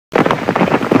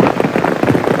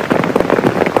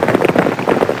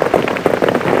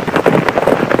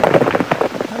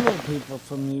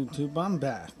people from YouTube. I'm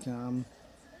back. I'm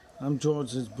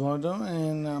George's brother,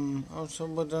 and also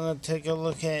we're gonna take a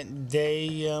look at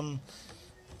day. I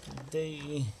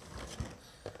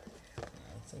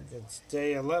think it's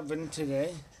day 11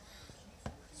 today.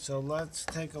 So let's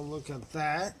take a look at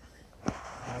that.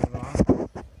 Hold on.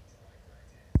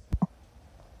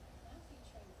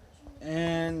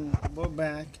 And we're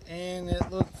back, and it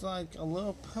looks like a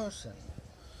little person.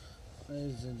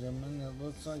 Ladies and gentlemen, it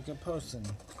looks like a person.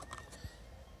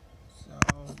 So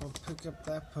we'll pick up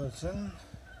that person.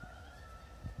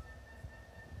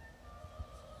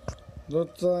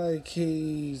 Looks like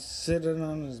he's sitting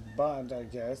on his butt, I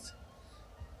guess.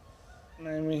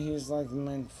 Maybe he's like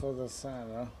meant for the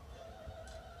saddle.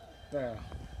 There.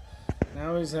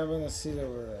 Now he's having a seat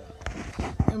over there.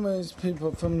 Anyways,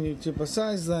 people from YouTube,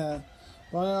 besides that,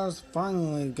 Bryer's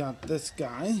finally got this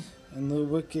guy, and the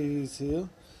wiki is here.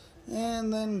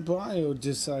 And then Breyer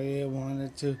decided he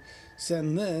wanted to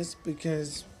send this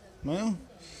because, well,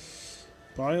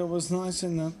 Breyer was nice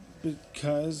enough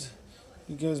because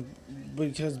Breyer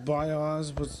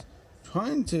was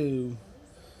trying to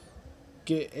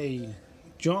get a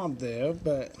job there,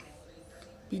 but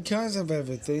because of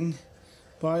everything,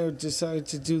 Breyer decided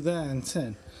to do that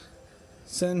and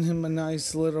send him a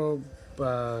nice little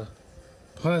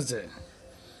present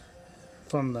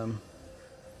from them.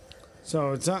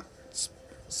 So it's not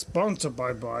sponsored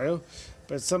by Breyer,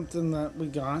 but something that we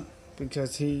got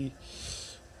because he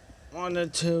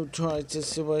wanted to try to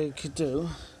see what he could do,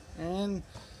 and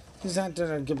he's not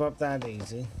gonna give up that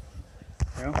easy.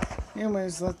 Yeah.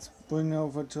 Anyways, let's bring it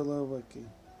over to the wiki.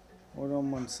 Hold on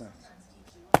one sec.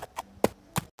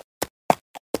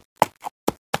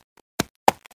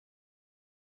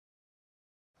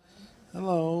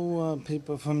 Hello,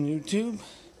 people from YouTube.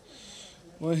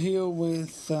 We're here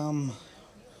with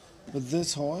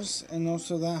this horse and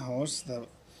also that horse. That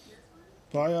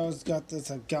Breyer's got this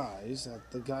at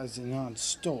the Guys and Yard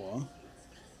store.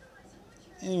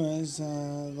 Anyways,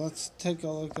 let's take a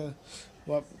look at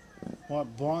what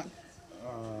Breyer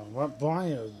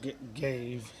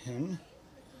gave him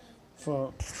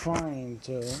for trying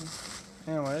to.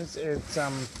 Anyways, it's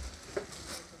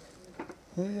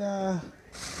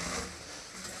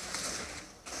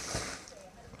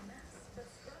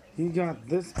he got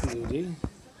this beauty,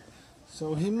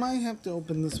 so he might have to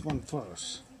open this one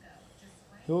first.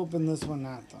 He'll open this one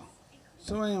after.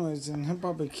 So anyways, and he'll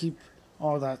probably keep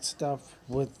all that stuff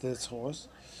with this horse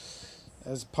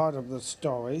as part of the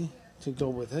story to go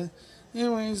with it.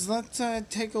 Anyways, let's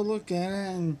take a look at it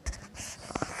and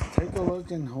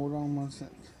hold on one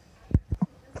sec.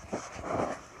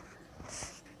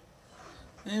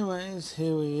 Anyways,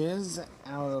 here he is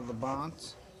out of the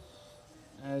box,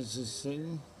 as you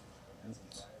see.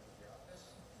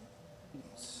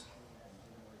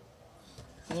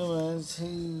 Anyways,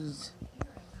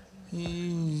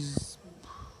 he's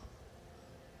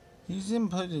in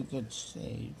pretty good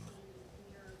shape.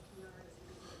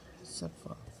 Except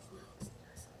for,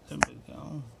 there we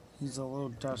go. He's a little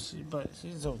dusty, but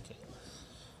he's okay.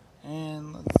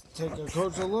 And let's take a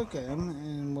closer look at him,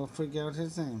 and we'll figure out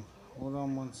his name. Hold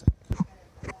on one sec.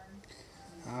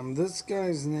 This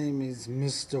guy's name is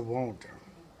Mr. Walter.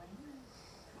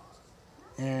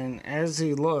 And as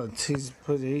he looks, he's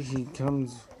pretty. He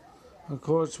comes, of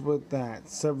course, with that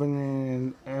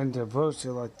 7th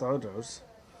anniversary like the others.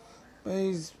 But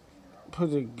he's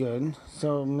pretty good.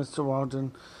 So Mr.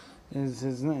 Walton is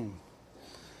his name.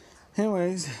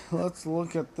 Anyways, let's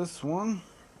look at this one.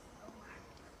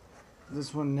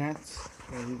 This one next.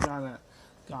 Yeah, he got a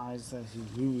guys that he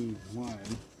really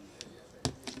wanted.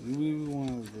 He really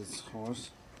wanted this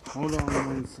horse. Hold on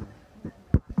one second.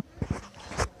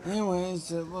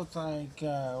 Anyways, it looks like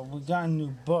we got a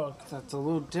new book that's a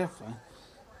little different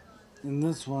in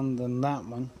this one than that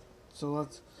one. So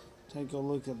let's take a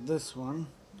look at this one.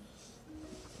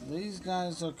 These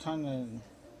guys are kind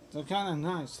of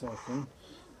nice looking,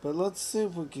 but let's see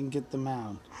if we can get them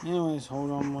out. Anyways, hold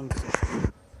on one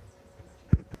second.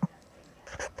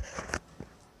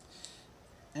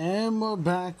 And we're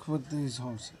back with these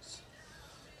horses.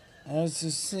 As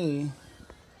you see,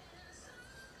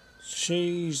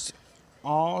 she's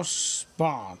all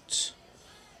spots,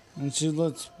 and she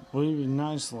looks really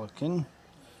nice looking.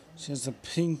 She has a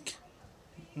pink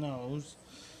nose,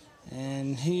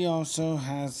 and he also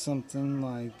has something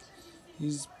like,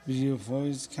 he's beautiful.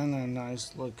 He's kind of a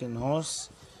nice looking horse.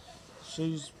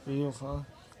 She's beautiful.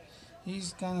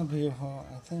 He's kind of beautiful.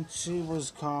 I think she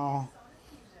was called,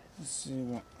 let's see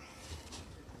what,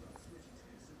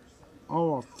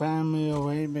 a family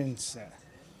Arabian set.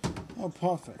 Oh,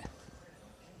 perfect.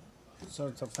 So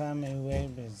it's a family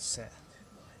Arabian set.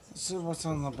 Let's see what's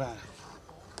on the back.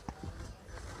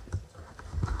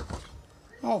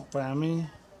 Oh, Bammy.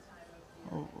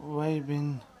 Oh,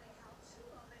 Raven.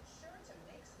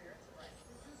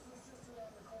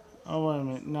 Oh, wait a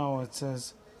minute. No, it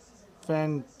says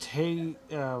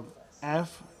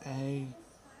F-A...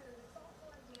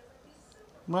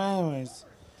 Well, anyways,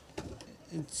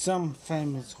 it's some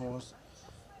famous horse.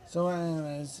 So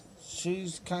anyways,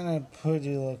 she's kind of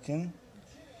pretty looking.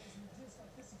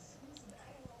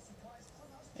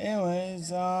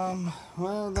 Anyways,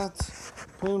 well, that's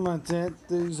pretty much it.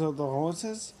 These are the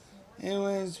horses.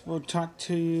 Anyways, we'll talk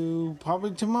to you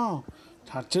probably tomorrow.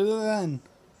 Talk to you then.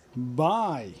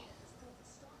 Bye.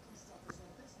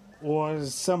 Or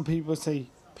some people say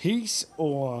peace,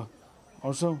 or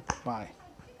also bye.